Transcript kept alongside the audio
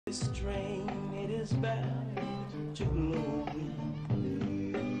This train, it is bound to glory.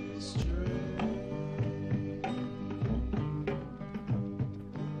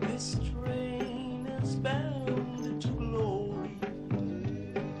 This train is bound to glory.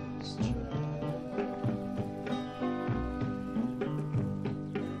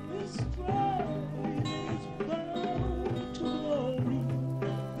 This train is bound to glory.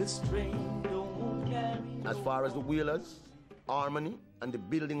 This train don't carry. As far as the Wailers, harmony and the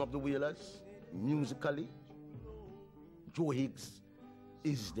building of the Wailers, musically, Joe Higgs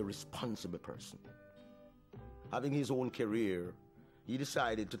is the responsible person. Having his own career, he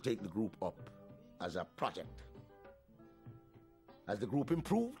decided to take the group up as a project. As the group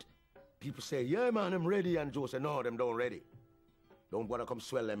improved, people say, yeah man, I'm ready. And Joe said, no, them don't ready. Don't wanna come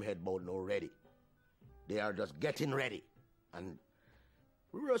swell them head about no ready. They are just getting ready. And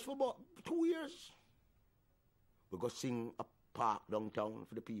we rehearsed for about 2 years. We go sing a park downtown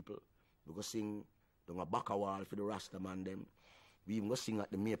for the people. We go sing down a back wall for the Rasta man them. We even go sing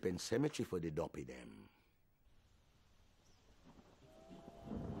at the Maypen Cemetery for the Duppy them.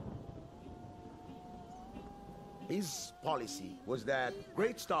 His policy was that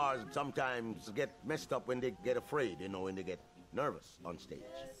great stars sometimes get messed up when they get afraid, you know, when they get nervous on stage.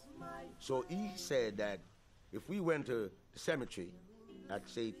 So he said that if we went to the cemetery at,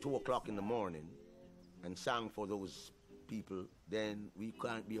 say, 2 o'clock in the morning and sang for those people, then we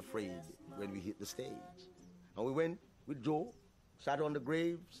can't be afraid when we hit the stage. And we went with Joe, sat on the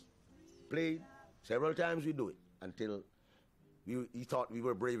graves, played. Several times we do it until he thought we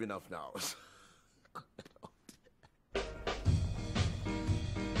were brave enough now.